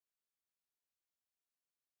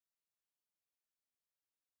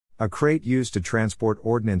A crate used to transport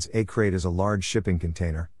ordnance. A crate is a large shipping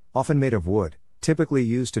container, often made of wood, typically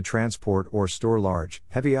used to transport or store large,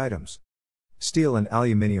 heavy items. Steel and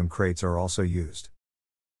aluminium crates are also used.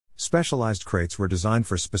 Specialized crates were designed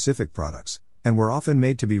for specific products, and were often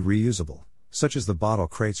made to be reusable, such as the bottle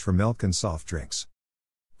crates for milk and soft drinks.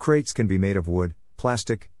 Crates can be made of wood,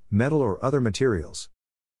 plastic, metal, or other materials.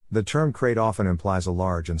 The term crate often implies a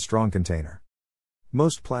large and strong container.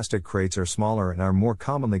 Most plastic crates are smaller and are more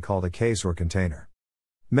commonly called a case or container.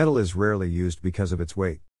 Metal is rarely used because of its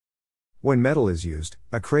weight. When metal is used,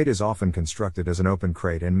 a crate is often constructed as an open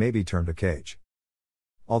crate and may be termed a cage.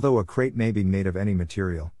 Although a crate may be made of any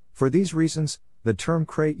material, for these reasons, the term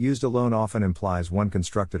crate used alone often implies one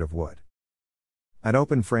constructed of wood. An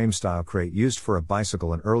open frame style crate used for a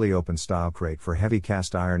bicycle. An early open style crate for heavy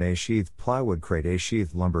cast iron. A sheathed plywood crate. A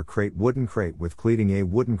sheathed lumber crate. Wooden crate with cleating. A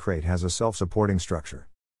wooden crate has a self-supporting structure,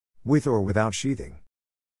 with or without sheathing.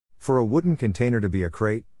 For a wooden container to be a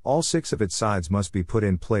crate, all 6 of its sides must be put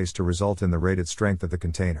in place to result in the rated strength of the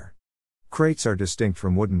container. Crates are distinct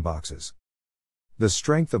from wooden boxes. The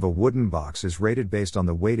strength of a wooden box is rated based on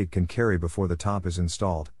the weight it can carry before the top is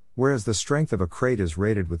installed, whereas the strength of a crate is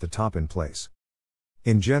rated with the top in place.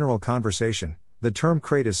 In general conversation, the term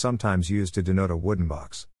crate is sometimes used to denote a wooden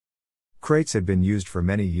box. Crates had been used for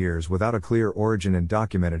many years without a clear origin and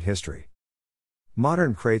documented history.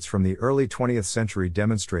 Modern crates from the early 20th century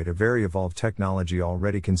demonstrate a very evolved technology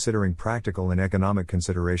already considering practical and economic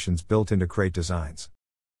considerations built into crate designs.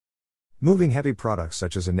 Moving heavy products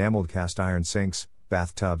such as enameled cast iron sinks,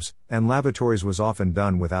 bathtubs, and lavatories was often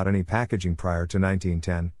done without any packaging prior to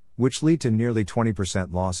 1910, which lead to nearly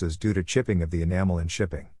 20% losses due to chipping of the enamel in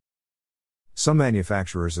shipping. Some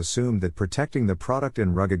manufacturers assumed that protecting the product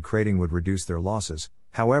in rugged crating would reduce their losses.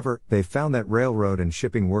 However, they found that railroad and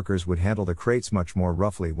shipping workers would handle the crates much more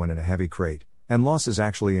roughly when in a heavy crate, and losses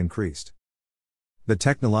actually increased. The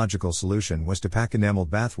technological solution was to pack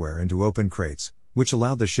enameled bathware into open crates, which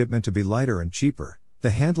allowed the shipment to be lighter and cheaper,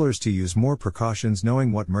 the handlers to use more precautions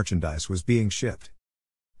knowing what merchandise was being shipped,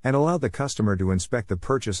 and allowed the customer to inspect the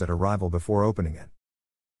purchase at arrival before opening it.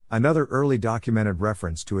 Another early documented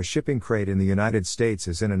reference to a shipping crate in the United States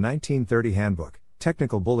is in a 1930 handbook,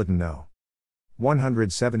 Technical Bulletin No.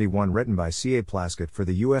 171, written by C.A. Plaskett for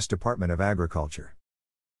the U.S. Department of Agriculture.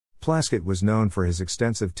 Plaskett was known for his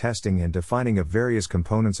extensive testing and defining of various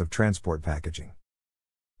components of transport packaging.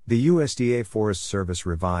 The USDA Forest Service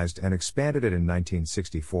revised and expanded it in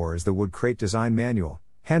 1964 as the Wood Crate Design Manual,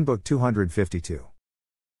 Handbook 252.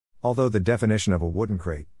 Although the definition of a wooden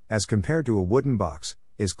crate, as compared to a wooden box,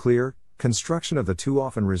 is clear, construction of the two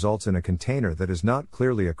often results in a container that is not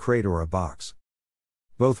clearly a crate or a box.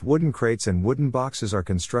 Both wooden crates and wooden boxes are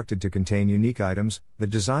constructed to contain unique items. The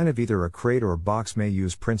design of either a crate or box may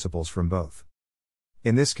use principles from both.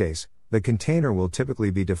 In this case, the container will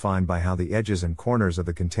typically be defined by how the edges and corners of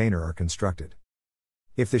the container are constructed.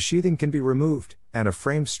 If the sheathing can be removed, and a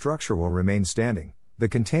framed structure will remain standing, the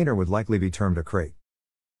container would likely be termed a crate.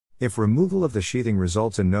 If removal of the sheathing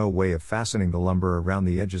results in no way of fastening the lumber around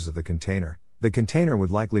the edges of the container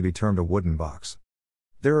would likely be termed a wooden box.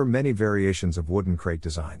 There are many variations of wooden crate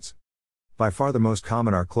designs. By far the most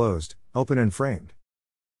common are closed, open and framed.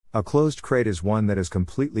 A closed crate is one that is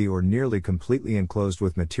completely or nearly completely enclosed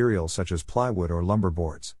with materials such as plywood or lumber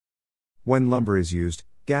boards. When lumber is used,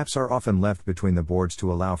 gaps are often left between the boards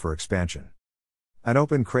to allow for expansion. An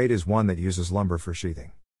open crate is one that uses lumber for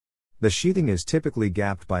sheathing. The sheathing is typically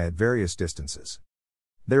gapped by at various distances.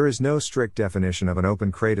 There is no strict definition of an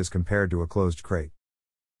open crate as compared to a closed crate.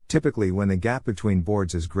 Typically, when the gap between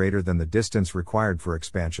boards is greater than the distance required for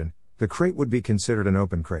expansion, the crate would be considered an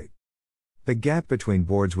open crate. The gap between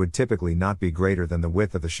boards would typically not be greater than the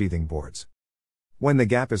width of the sheathing boards. When the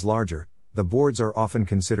gap is larger, the boards are often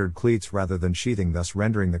considered cleats rather than sheathing, thus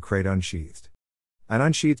rendering the crate unsheathed. An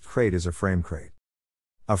unsheathed crate is a frame crate.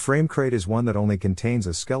 A frame crate is one that only contains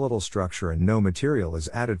a skeletal structure and no material is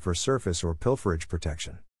added for surface or pilferage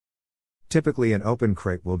protection. Typically, an open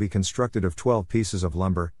crate will be constructed of 12 pieces of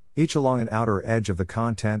lumber, each along an outer edge of the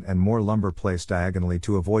content, and more lumber placed diagonally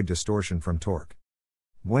to avoid distortion from torque.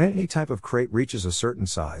 When any type of crate reaches a certain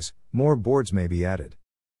size, more boards may be added.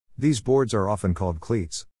 These boards are often called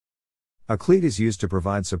cleats. A cleat is used to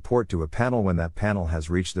provide support to a panel when that panel has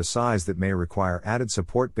reached the size that may require added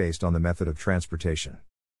support based on the method of transportation.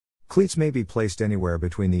 Cleats may be placed anywhere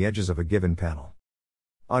between the edges of a given panel.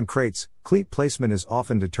 On crates, cleat placement is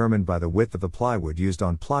often determined by the width of the plywood used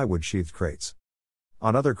on plywood sheathed crates.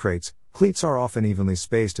 On other crates, cleats are often evenly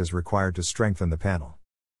spaced as required to strengthen the panel.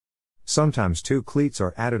 Sometimes two cleats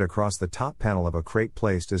are added across the top panel of a crate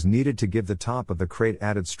placed as needed to give the top of the crate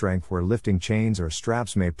added strength where lifting chains or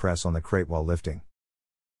straps may press on the crate while lifting.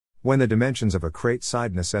 When the dimensions of a crate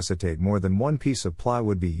side necessitate more than one piece of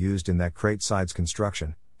plywood be used in that crate side's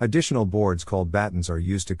construction, additional boards called battens are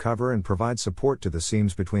used to cover and provide support to the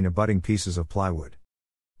seams between abutting pieces of plywood.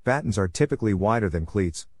 Battens are typically wider than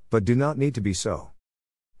cleats, but do not need to be so.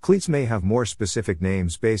 Cleats may have more specific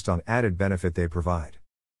names based on added benefit they provide.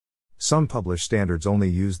 Some published standards only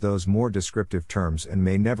use those more descriptive terms and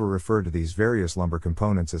may never refer to these various lumber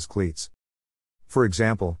components as cleats. For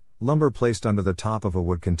example, lumber placed under the top of a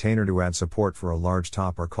wood container to add support for a large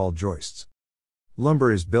top are called joists.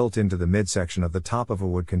 Lumber is built into the midsection of the top of a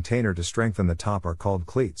wood container to strengthen the top are called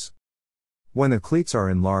cleats. When the cleats are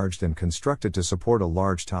enlarged and constructed to support a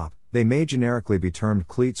large top, they may generically be termed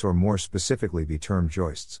cleats or more specifically be termed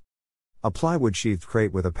joists. A plywood sheathed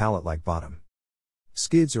crate with a pallet-like bottom.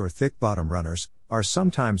 Skids or thick bottom runners are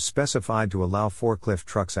sometimes specified to allow forklift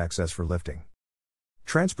trucks access for lifting.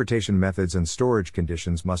 Transportation methods and storage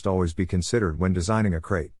conditions must always be considered when designing a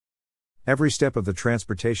crate. Every step of the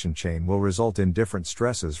transportation chain will result in different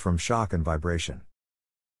stresses from shock and vibration.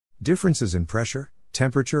 Differences in pressure,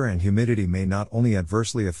 temperature, and humidity may not only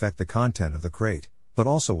adversely affect the content of the crate, but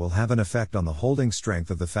also will have an effect on the holding strength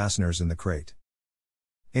of the fasteners in the crate.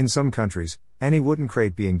 In some countries, any wooden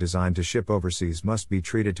crate being designed to ship overseas must be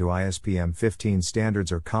treated to ISPM 15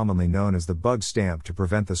 standards, or commonly known as the bug stamp, to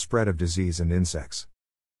prevent the spread of disease and insects.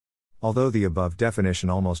 Although the above definition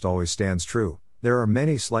almost always stands true, there are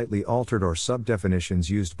many slightly altered or sub-definitions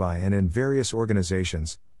used by and in various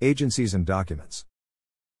organizations, agencies, and documents.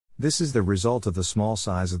 This is the result of the small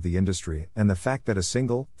size of the industry and the fact that a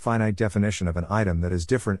single, finite definition of an item that is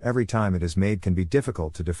different every time it is made can be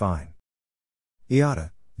difficult to define.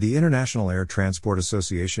 IATA, the International Air Transport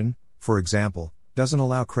Association, for example, doesn't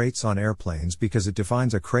allow crates on airplanes because it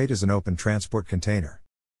defines a crate as an open transport container.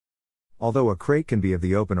 Although a crate can be of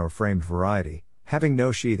the open or framed variety, having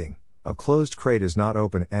no sheathing, a closed crate is not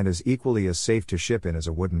open and is equally as safe to ship in as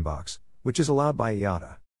a wooden box, which is allowed by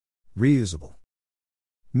IATA. Reusable.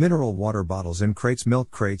 Mineral water bottles in crates. Milk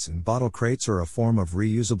crates and bottle crates are a form of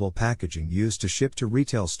reusable packaging used to ship to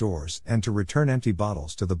retail stores and to return empty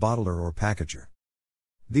bottles to the bottler or packager.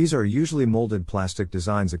 These are usually molded plastic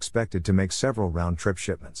designs expected to make several round-trip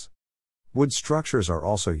shipments. Wood structures are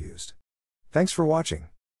also used. Thanks for watching.